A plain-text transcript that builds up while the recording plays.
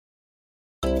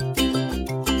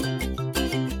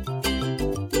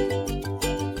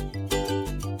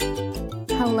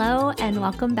Hello and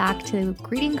welcome back to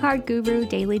Greeting Card Guru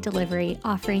Daily Delivery,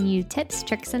 offering you tips,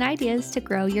 tricks, and ideas to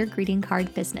grow your greeting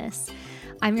card business.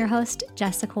 I'm your host,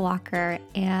 Jessica Walker,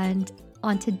 and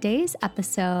on today's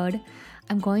episode,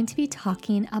 I'm going to be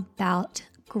talking about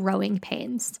growing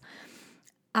pains.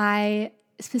 I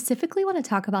specifically want to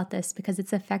talk about this because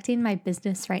it's affecting my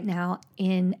business right now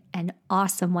in an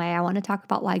awesome way. I want to talk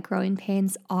about why growing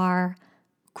pains are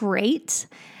great.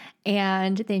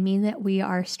 And they mean that we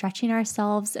are stretching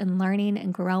ourselves and learning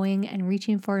and growing and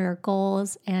reaching for our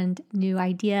goals and new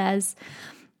ideas.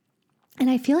 And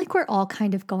I feel like we're all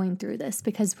kind of going through this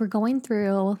because we're going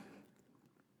through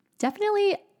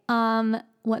definitely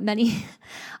what many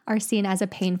are seeing as a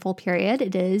painful period.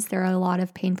 It is. There are a lot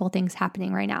of painful things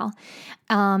happening right now.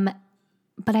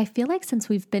 But I feel like since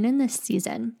we've been in this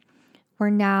season, we're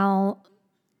now,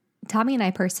 Tommy and I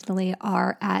personally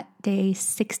are at day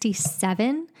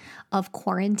 67 of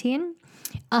quarantine.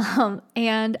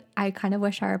 And I kind of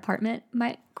wish our apartment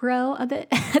might grow a bit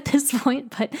at this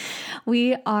point, but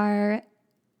we are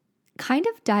kind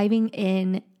of diving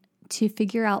in to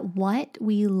figure out what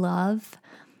we love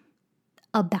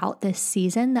about this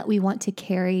season that we want to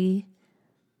carry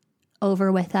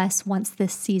over with us once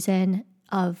this season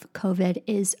of COVID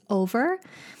is over.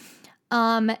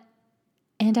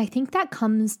 And I think that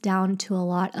comes down to a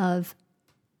lot of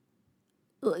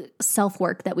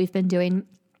self-work that we've been doing.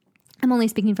 I'm only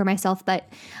speaking for myself, but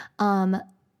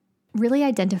really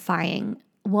identifying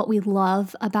what we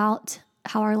love about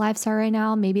how our lives are right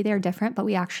now. Maybe they're different, but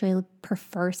we actually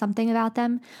prefer something about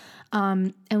them.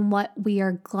 And what we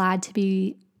are glad to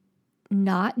be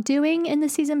not doing in the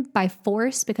season by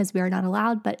force because we are not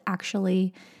allowed, but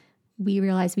actually we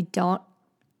realize we don't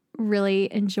really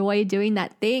enjoy doing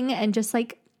that thing, and just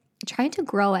like trying to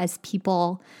grow as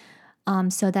people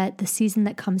so that the season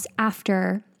that comes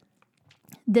after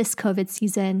this COVID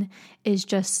season is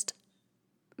just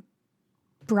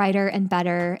brighter and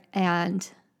better and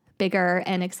bigger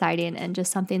and exciting and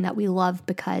just something that we love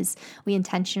because we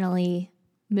intentionally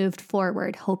moved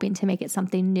forward hoping to make it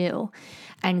something new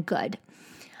and good.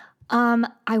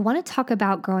 I want to talk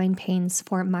about growing pains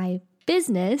for my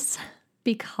business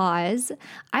because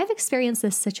I've experienced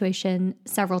this situation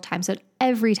several times, so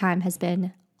every time has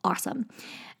been awesome.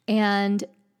 And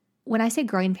when I say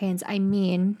growing pains, I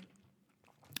mean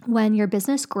when your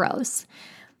business grows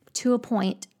to a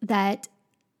point that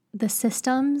the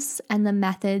systems and the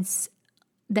methods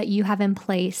that you have in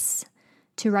place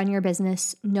to run your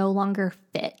business no longer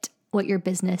fit what your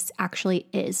business actually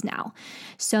is now.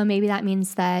 So maybe that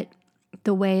means that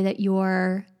the way that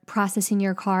you're processing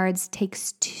your cards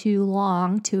takes too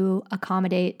long to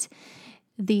accommodate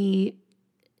the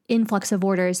influx of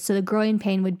orders. So the growing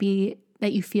pain would be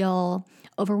that you feel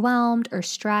overwhelmed or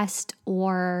stressed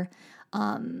or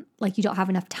like you don't have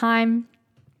enough time.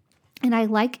 And I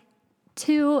like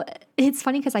to, it's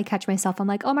funny because I catch myself, I'm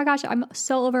like, oh my gosh, I'm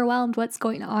so overwhelmed. What's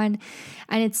going on?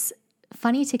 And it's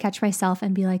funny to catch myself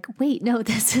and be like, wait, no,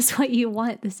 this is what you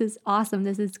want. This is awesome.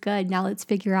 This is good. Now let's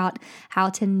figure out how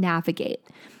to navigate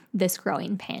this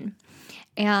growing pain.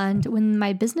 And when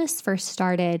my business first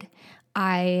started,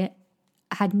 I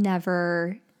had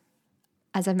never,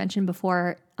 as I mentioned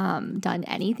before, done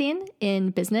anything in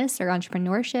business or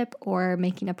entrepreneurship or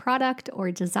making a product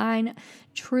or design,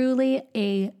 truly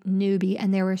a newbie.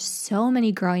 And there were so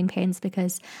many growing pains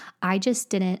because I just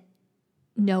didn't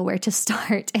know where to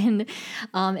start. And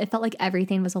it felt like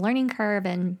everything was a learning curve,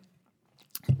 and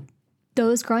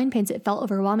those growing pains, it felt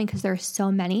overwhelming because there are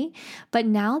so many. But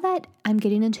now that I'm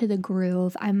getting into the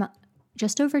groove, I'm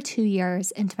just over 2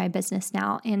 years into my business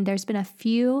now. And there's been a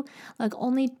few, like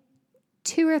only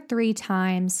 2 or 3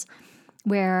 times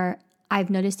where I've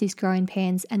noticed these growing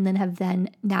pains and then have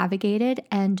then navigated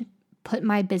and put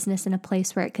my business in a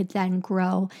place where it could then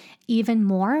grow even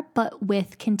more, but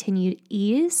with continued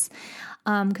ease.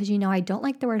 Because, I don't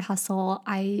like the word hustle.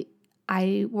 I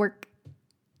work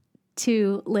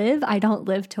to live. I don't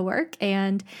live to work.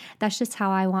 And that's just how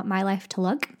I want my life to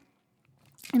look.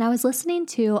 And I was listening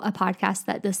to a podcast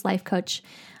that this life coach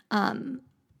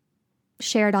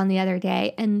shared on the other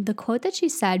day. And the quote that she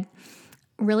said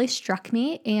really struck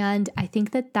me. And I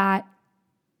think that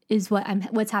is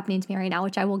what's happening to me right now,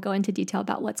 which I will go into detail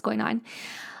about what's going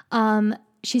on.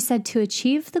 She said, to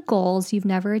achieve the goals you've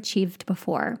never achieved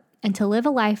before and to live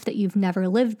a life that you've never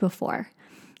lived before,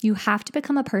 you have to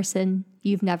become a person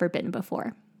you've never been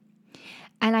before.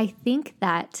 And I think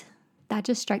that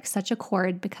just strikes such a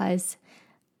chord because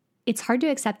it's hard to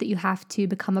accept that you have to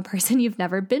become a person you've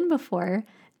never been before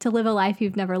to live a life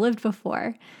you've never lived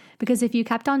before. Because if you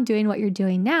kept on doing what you're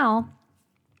doing now,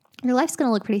 your life's going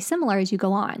to look pretty similar as you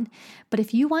go on. But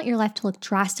if you want your life to look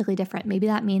drastically different, maybe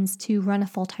that means to run a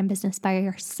full-time business by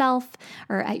yourself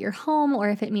or at your home, or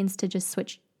if it means to just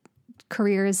switch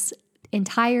careers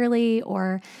entirely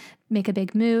or make a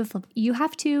big move, you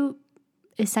have to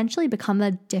essentially become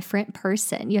a different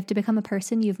person. You have to become a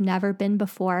person you've never been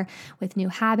before, with new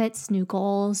habits, new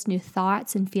goals, new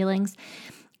thoughts and feelings.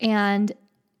 And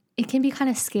it can be kind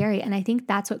of scary. And I think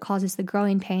that's what causes the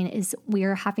growing pain, is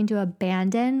we're having to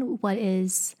abandon what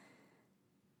is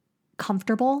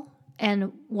comfortable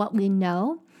and what we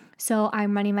know. So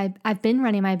I've been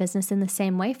running my business in the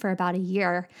same way for about a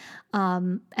year,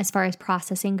 as far as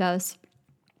processing goes.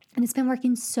 And it's been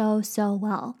working so, so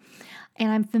well. And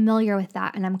I'm familiar with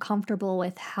that, and I'm comfortable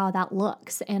with how that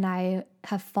looks. And I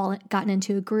have gotten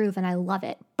into a groove, and I love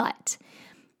it. But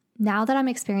now that I'm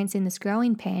experiencing this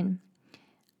growing pain,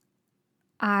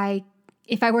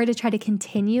 if I were to try to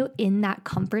continue in that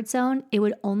comfort zone, it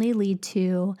would only lead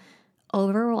to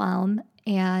overwhelm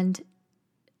and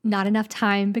not enough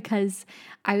time, because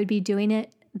I would be doing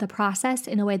the process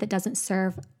in a way that doesn't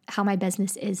serve how my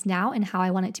business is now and how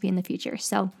I want it to be in the future.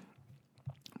 So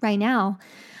right now,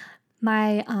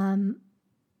 my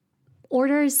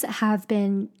orders have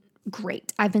been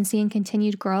great. I've been seeing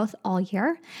continued growth all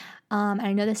year. And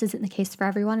I know this isn't the case for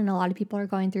everyone, and a lot of people are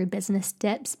going through business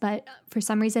dips, but for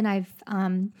some reason I've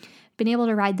been able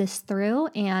to ride this through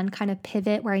and kind of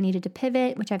pivot where I needed to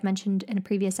pivot, which I've mentioned in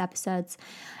previous episodes.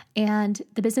 And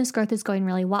the business growth is going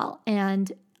really well.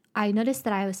 And I noticed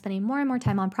that I was spending more and more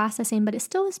time on processing, but it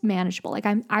still is manageable. Like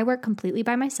I work completely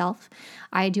by myself.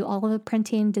 I do all of the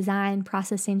printing, design,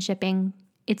 processing, shipping.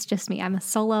 It's just me. I'm a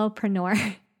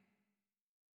solopreneur.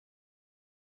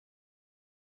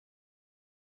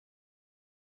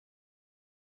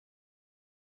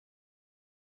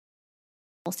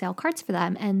 Wholesale cards for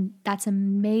them, and that's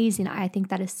amazing. I think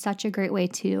that is such a great way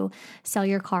to sell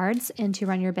your cards and to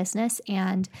run your business,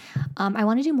 and I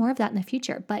want to do more of that in the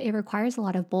future, but it requires a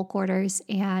lot of bulk orders,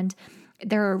 and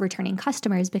there are returning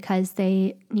customers because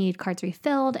they need cards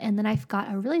refilled. And then I've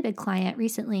got a really big client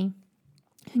recently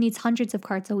who needs hundreds of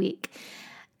cards a week,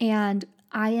 and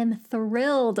I am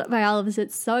thrilled by all of this.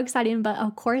 It's so exciting. But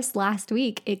of course, last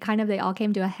week they all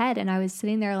came to a head, and I was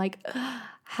sitting there like,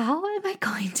 how am I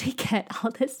going to get all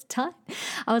this done?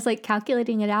 I was like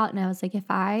calculating it out, and I was like, if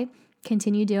I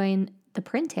continue doing the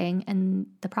printing and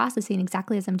the processing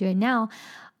exactly as I'm doing now,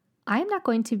 I'm not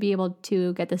going to be able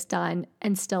to get this done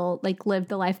and still like live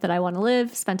the life that I want to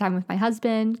live, spend time with my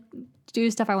husband,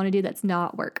 do stuff I want to do that's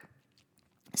not work.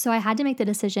 So I had to make the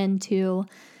decision to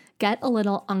get a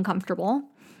little uncomfortable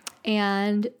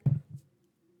and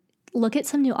look at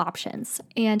some new options.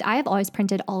 And I have always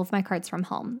printed all of my cards from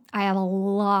home. I have a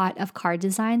lot of card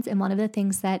designs. And one of the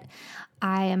things that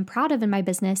I am proud of in my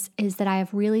business is that I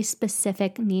have really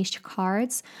specific niche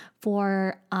cards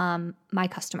for my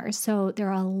customers. So there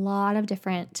are a lot of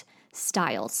different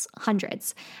styles,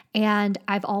 hundreds. And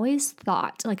I've always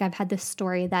thought, like I've had this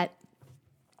story that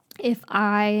if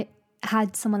I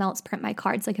had someone else print my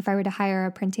cards, like if I were to hire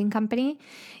a printing company,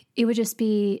 it would just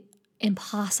be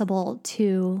impossible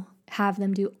to have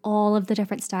them do all of the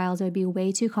different styles. It would be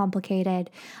way too complicated.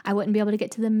 I wouldn't be able to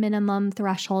get to the minimum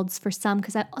thresholds for some,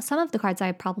 because some of the cards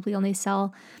I probably only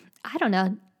sell,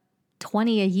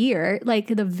 20 a year, like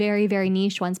the very, very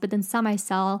niche ones. But then some I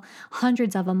sell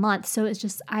hundreds of a month. So it's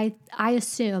just, I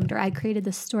assumed, or I created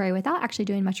this story without actually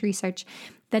doing much research,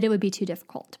 that it would be too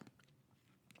difficult.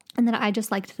 And then I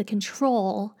just liked the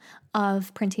control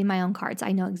of printing my own cards.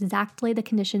 I know exactly the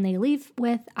condition they leave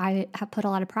with. I have put a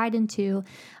lot of pride into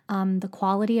the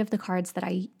quality of the cards that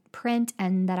I print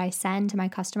and that I send to my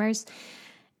customers.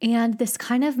 And this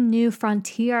kind of new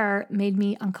frontier made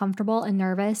me uncomfortable and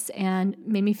nervous and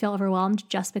made me feel overwhelmed,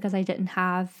 just because I didn't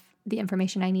have the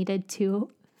information I needed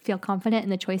to feel confident in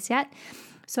the choice yet.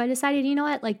 So I decided, you know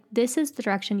what, like this is the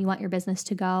direction you want your business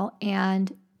to go,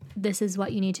 and this is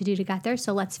what you need to do to get there.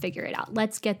 So let's figure it out.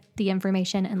 Let's get the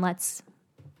information and let's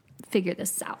figure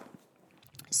this out.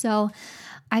 So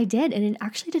I did. And it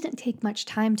actually didn't take much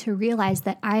time to realize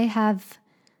that I have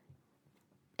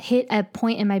hit a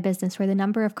point in my business where the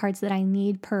number of cards that I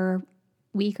need per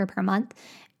week or per month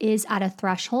is at a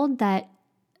threshold that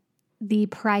the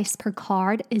price per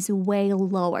card is way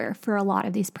lower for a lot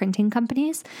of these printing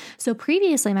companies. So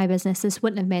previously, my business, this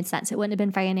wouldn't have made sense. It wouldn't have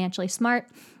been financially smart.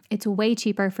 It's way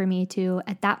cheaper for me to,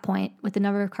 at that point, with the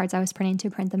number of cards I was printing, to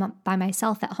print them up by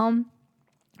myself at home.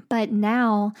 But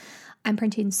now I'm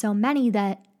printing so many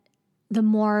that the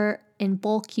more in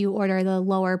bulk you order, the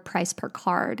lower price per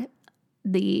card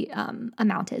the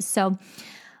amount is. So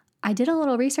I did a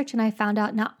little research, and I found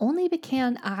out not only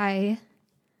can I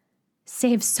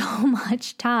save so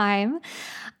much time,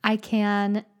 I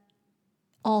can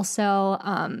also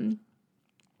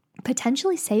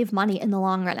potentially save money in the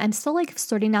long run. I'm still like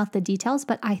sorting out the details,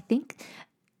 but I think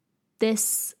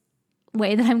this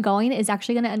way that I'm going is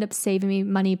actually going to end up saving me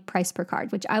money price per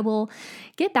card, which I will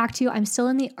get back to. I'm still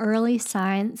in the early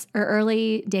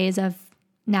days of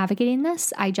navigating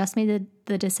this. I just made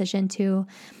the decision to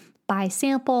buy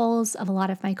samples of a lot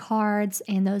of my cards,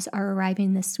 and those are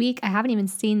arriving this week. I haven't even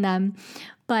seen them,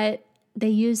 but they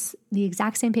use the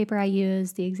exact same paper I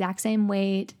use, the exact same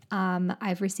weight.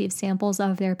 I've received samples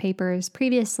of their papers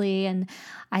previously, and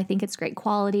I think it's great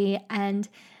quality. And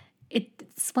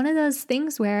it's one of those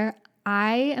things where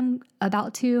I am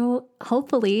about to,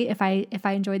 hopefully, if I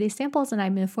enjoy these samples and I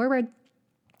move forward,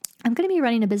 I'm going to be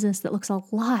running a business that looks a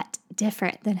lot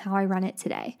different than how I run it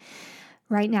today.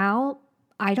 Right now,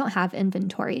 I don't have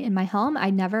inventory in my home.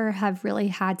 I never have really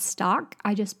had stock.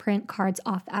 I just print cards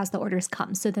off as the orders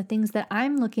come. So the things that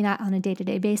I'm looking at on a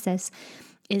day-to-day basis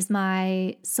is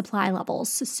my supply levels.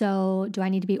 So do I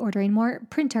need to be ordering more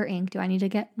printer ink? Do I need to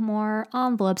get more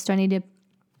envelopes? Do I need to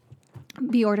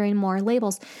be ordering more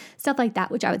labels? Stuff like that,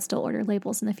 which I would still order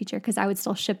labels in the future because I would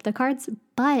still ship the cards.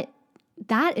 But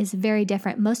that is very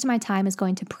different. Most of my time is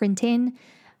going to printing,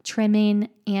 trimming,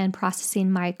 and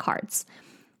processing my cards.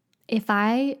 If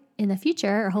I, in the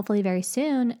future, or hopefully very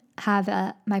soon, have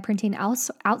my printing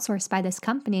outsourced by this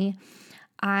company,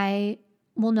 I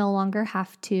will no longer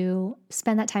have to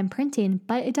spend that time printing,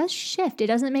 but it does shift. It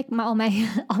doesn't make all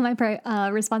my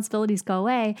responsibilities go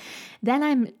away. Then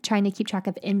I'm trying to keep track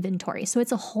of inventory. So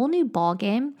it's a whole new ball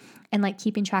game, and like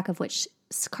keeping track of which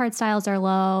card styles are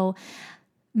low,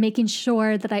 making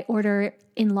sure that I order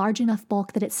in large enough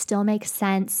bulk that it still makes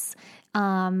sense.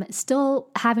 Still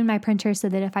having my printer so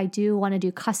that if I do want to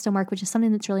do custom work, which is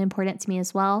something that's really important to me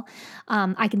as well,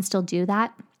 I can still do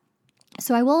that.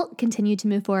 So I will continue to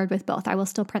move forward with both. I will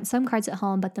still print some cards at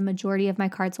home, but the majority of my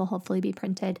cards will hopefully be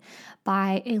printed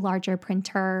by a larger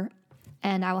printer,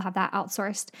 and I will have that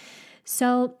outsourced.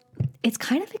 So it's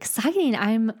kind of exciting.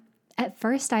 At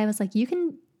first I was like, you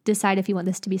can decide if you want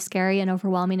this to be scary and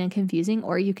overwhelming and confusing,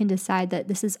 or you can decide that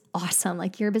this is awesome.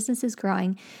 Like, your business is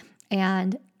growing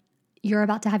and you're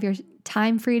about to have your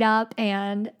time freed up,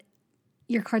 and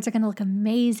your cards are going to look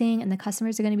amazing, and the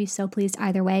customers are going to be so pleased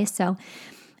either way. So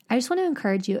I just want to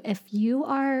encourage you, if you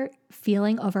are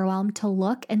feeling overwhelmed, to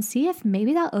look and see if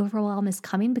maybe that overwhelm is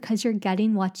coming because you're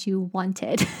getting what you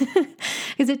wanted.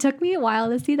 Because it took me a while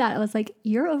to see that. I was like,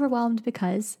 you're overwhelmed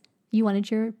because you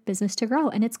wanted your business to grow,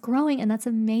 and it's growing, and that's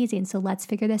amazing. So let's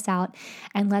figure this out,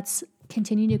 and let's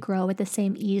continue to grow with the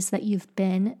same ease that you've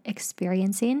been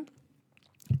experiencing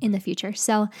in the future.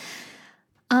 So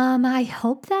I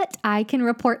hope that I can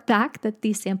report back that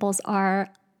these samples are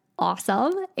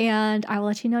awesome, and I will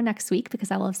let you know next week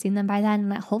because I will have seen them by then,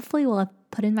 and hopefully will have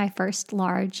put in my first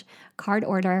large card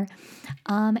order.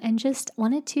 And just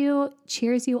wanted to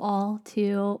cheers you all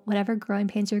to whatever growing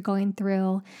pains you're going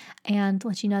through, and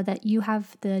let you know that you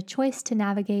have the choice to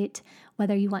navigate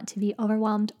whether you want to be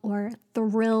overwhelmed or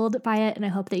thrilled by it. And I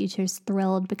hope that you choose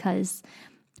thrilled, because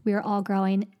we are all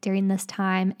growing during this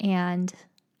time, and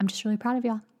I'm just really proud of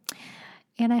y'all.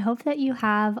 And I hope that you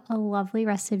have a lovely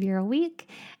rest of your week.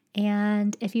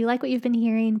 And if you like what you've been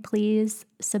hearing, please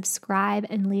subscribe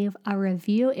and leave a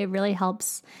review. It really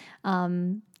helps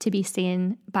to be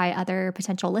seen by other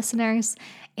potential listeners.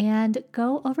 And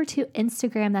go over to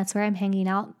Instagram. That's where I'm hanging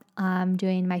out.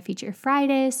 Doing my Feature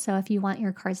Fridays. So if you want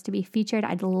your cards to be featured,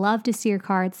 I'd love to see your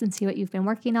cards and see what you've been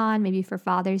working on, maybe for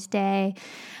Father's Day.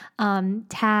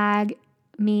 Tag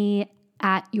me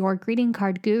at Your Greeting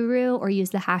Card Guru, or use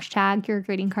the hashtag Your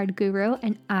Greeting Card Guru,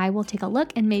 and I will take a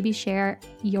look and maybe share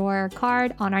your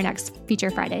card on our next Feature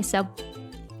Friday. So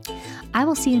I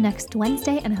will see you next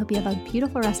Wednesday, and I hope you have a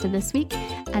beautiful rest of this week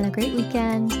and a great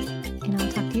weekend, and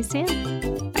I'll talk to you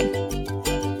soon.